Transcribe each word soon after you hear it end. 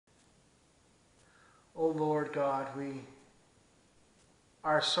O Lord God, we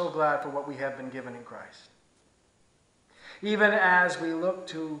are so glad for what we have been given in Christ. Even as we look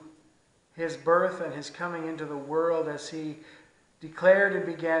to his birth and his coming into the world, as he declared and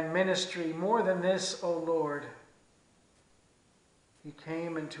began ministry, more than this, O Lord, he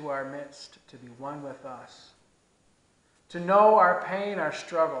came into our midst to be one with us, to know our pain, our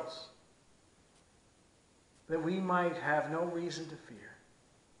struggles, that we might have no reason to fear,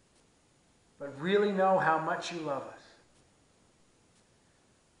 but really know how much you love us.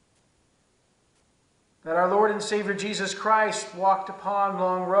 That our Lord and Savior Jesus Christ walked upon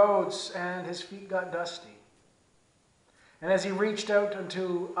long roads and his feet got dusty. And as he reached out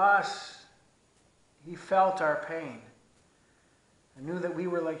unto us, he felt our pain and knew that we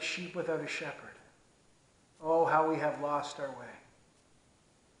were like sheep without a shepherd. Oh, how we have lost our way.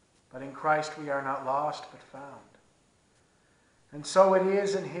 But in Christ we are not lost, but found. And so it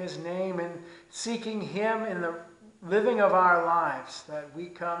is in his name, in seeking him in the living of our lives, that we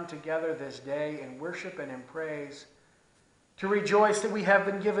come together this day in worship and in praise to rejoice that we have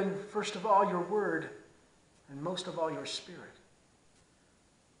been given, first of all, your word, and most of all, your Spirit.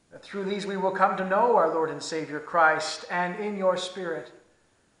 That through these we will come to know our Lord and Savior Christ, and in your Spirit,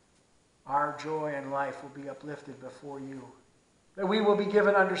 our joy and life will be uplifted before you. That we will be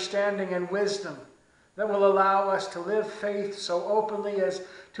given understanding and wisdom that will allow us to live faith so openly as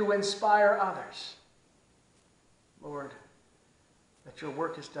to inspire others. Lord, that your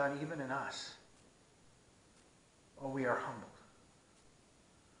work is done even in us. Oh, we are humbled.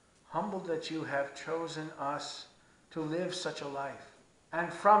 Humbled that you have chosen us to live such a life.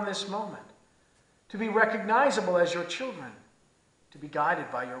 And from this moment, to be recognizable as your children, to be guided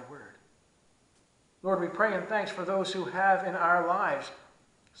by your word. Lord, we pray and thanks for those who have in our lives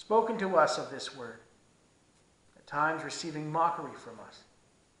spoken to us of this word, at times receiving mockery from us.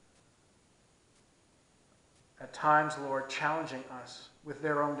 At times, Lord, challenging us with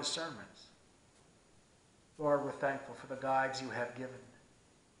their own discernments. Lord, we're thankful for the guides you have given,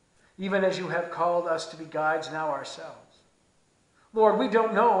 even as you have called us to be guides now ourselves. Lord, we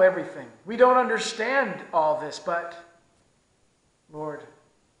don't know everything. We don't understand all this, but, Lord,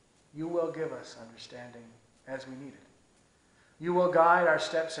 you will give us understanding as we need it. You will guide our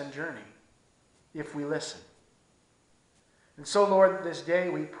steps and journey if we listen. And so, Lord, this day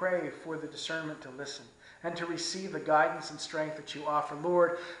we pray for the discernment to listen and to receive the guidance and strength that you offer.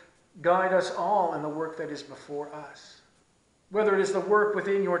 Lord, guide us all in the work that is before us, whether it is the work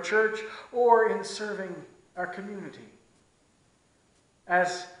within your church or in serving our community.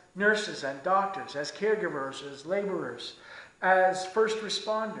 As nurses and doctors, as caregivers, as laborers, as first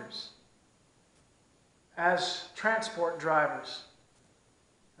responders, as transport drivers,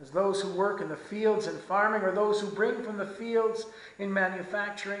 as those who work in the fields and farming, or those who bring from the fields in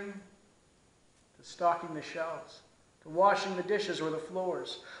manufacturing, to stocking the shelves, to washing the dishes or the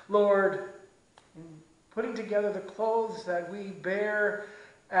floors. Lord, in putting together the clothes that we bear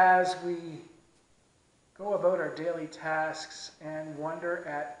as we go about our daily tasks and wonder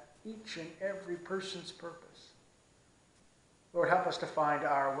at each and every person's purpose. Lord, help us to find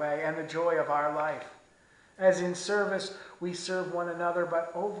our way and the joy of our life. As in service, we serve one another,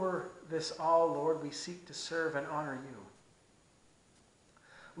 but over this all, Lord, we seek to serve and honor you.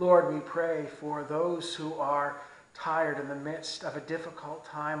 Lord, we pray for those who are tired in the midst of a difficult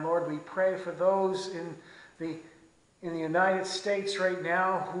time. Lord, we pray for those in the United States right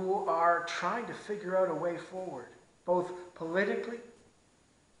now who are trying to figure out a way forward, both politically,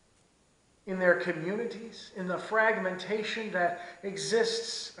 in their communities, in the fragmentation that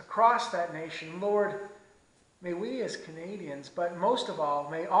exists across that nation. Lord, may we as Canadians, but most of all,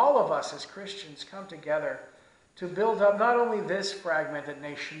 may all of us as Christians come together to build up not only this fragmented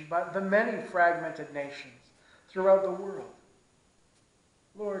nation, but the many fragmented nations throughout the world.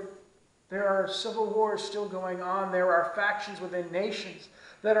 Lord, there are civil wars still going on. There are factions within nations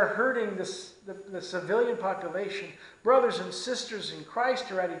that are hurting the civilian population. Brothers and sisters in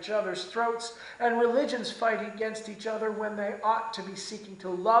Christ are at each other's throats, and religions fight against each other when they ought to be seeking to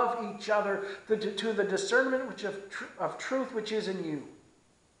love each other to the discernment of truth which is in you.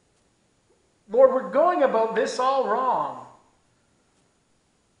 Lord, we're going about this all wrong.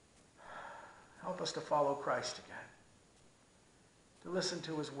 Help us to follow Christ again, to listen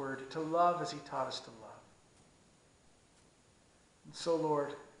to his word, to love as he taught us to love. And so,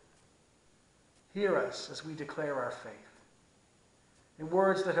 Lord, hear us as we declare our faith in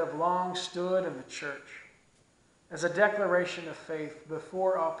words that have long stood in the church as a declaration of faith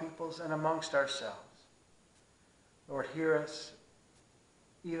before all peoples and amongst ourselves. Lord, hear us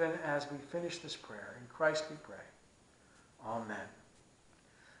even as we finish this prayer. In Christ we pray. Amen.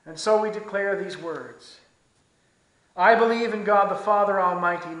 And so we declare these words. I believe in God the Father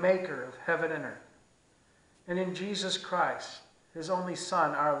Almighty, maker of heaven and earth, and in Jesus Christ, his only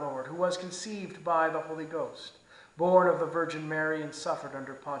Son, our Lord, who was conceived by the Holy Ghost, born of the Virgin Mary, and suffered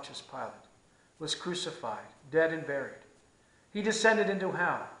under Pontius Pilate, was crucified, dead and buried. He descended into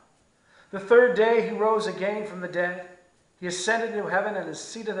hell. The third day he rose again from the dead. He ascended into heaven and is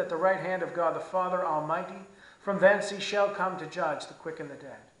seated at the right hand of God the Father Almighty. From thence he shall come to judge the quick and the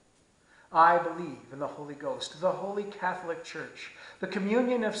dead. I believe in the Holy Ghost, the Holy Catholic Church, the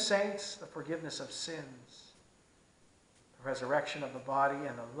communion of saints, the forgiveness of sins, the resurrection of the body,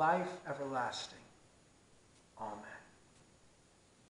 and the life everlasting. Amen.